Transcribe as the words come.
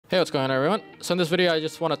Hey, what's going on everyone? So in this video I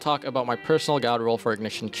just want to talk about my personal god roll for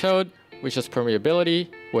Ignition Chode, which is permeability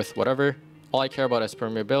with whatever. All I care about is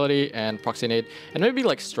permeability and proxy nade, and maybe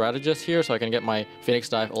like strategist here so I can get my Phoenix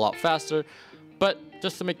dive a lot faster. But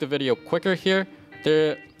just to make the video quicker here,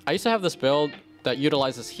 I used to have this build that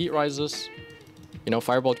utilizes heat rises, you know,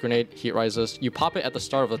 firebolt grenade, heat rises. You pop it at the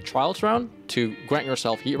start of the trials round to grant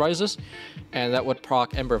yourself heat rises, and that would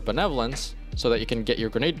proc Ember of Benevolence so that you can get your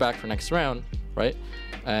grenade back for next round, right?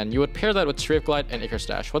 And you would pair that with Strafe Glide and Ichor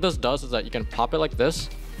Stash. What this does is that you can pop it like this,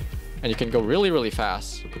 and you can go really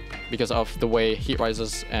fast because of the way Heat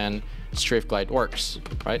Rises and Strafe Glide works,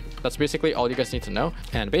 right? That's basically all you guys need to know.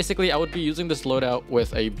 And basically, I would be using this loadout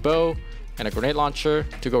with a bow and a grenade launcher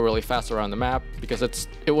to go really fast around the map because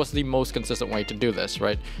it was the most consistent way to do this,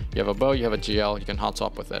 right? You have a bow, you have a GL, you can hot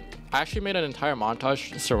swap with it. I actually made an entire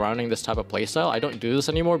montage surrounding this type of playstyle. I don't do this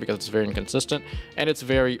anymore because it's very inconsistent and it's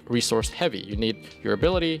very resource heavy. You need your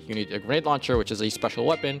ability, you need a grenade launcher, which is a special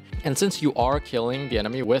weapon. And since you are killing the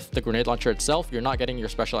enemy with the grenade launcher itself, you're not getting your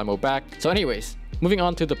special ammo back. So anyways, moving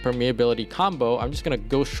on to the permeability combo, I'm just gonna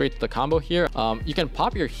go straight to the combo here. You can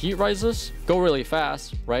pop your heat rises, go really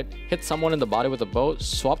fast, right? Hit someone in the body with a bow,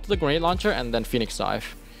 swap to the grenade launcher, and then Phoenix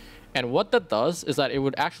dive. And what that does is that it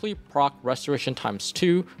would actually proc restoration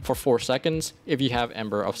 ×2 for 4 seconds if you have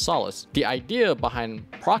Ember of Solace. The idea behind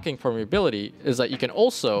proccing permeability is that you can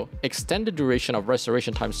also extend the duration of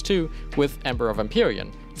restoration ×2 with Ember of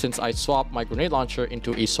Empyrean, since I swap my grenade launcher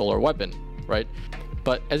into a solar weapon, right?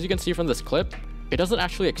 But as you can see from this clip, it doesn't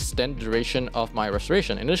actually extend the duration of my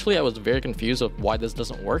restoration. Initially, I was very confused of why this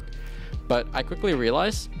doesn't work, but I quickly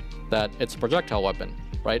realized that it's a projectile weapon,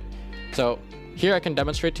 right? So here I can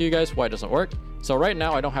demonstrate to you guys why it doesn't work. So right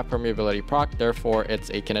now I don't have permeability proc, therefore it's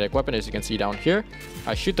a kinetic weapon, as you can see down here.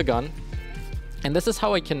 I shoot the gun, and this is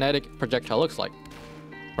how a kinetic projectile looks like,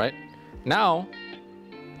 right? Now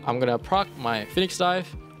I'm gonna proc my Phoenix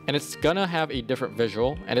dive, and it's gonna have a different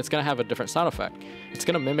visual, and it's gonna have a different sound effect. It's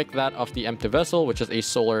gonna mimic that of the Empty Vessel, which is a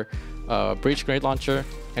solar breach grenade launcher,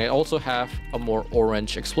 and it also have a more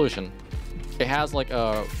orange explosion. It has like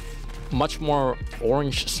a much more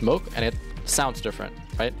orange smoke, and it sounds different,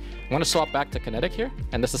 right? I'm gonna swap back to kinetic here,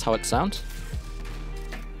 and this is how it sounds.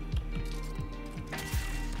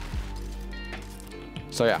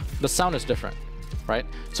 So yeah, the sound is different, right?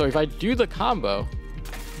 So if I do the combo,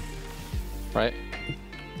 right,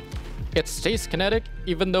 it stays kinetic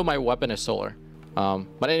even though my weapon is solar.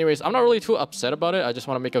 But anyways, I'm not really too upset about it. I just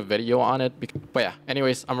want to make a video on it. But yeah,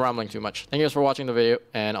 anyways, I'm rambling too much. Thank you guys for watching the video,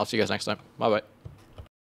 and I'll see you guys next time. Bye bye.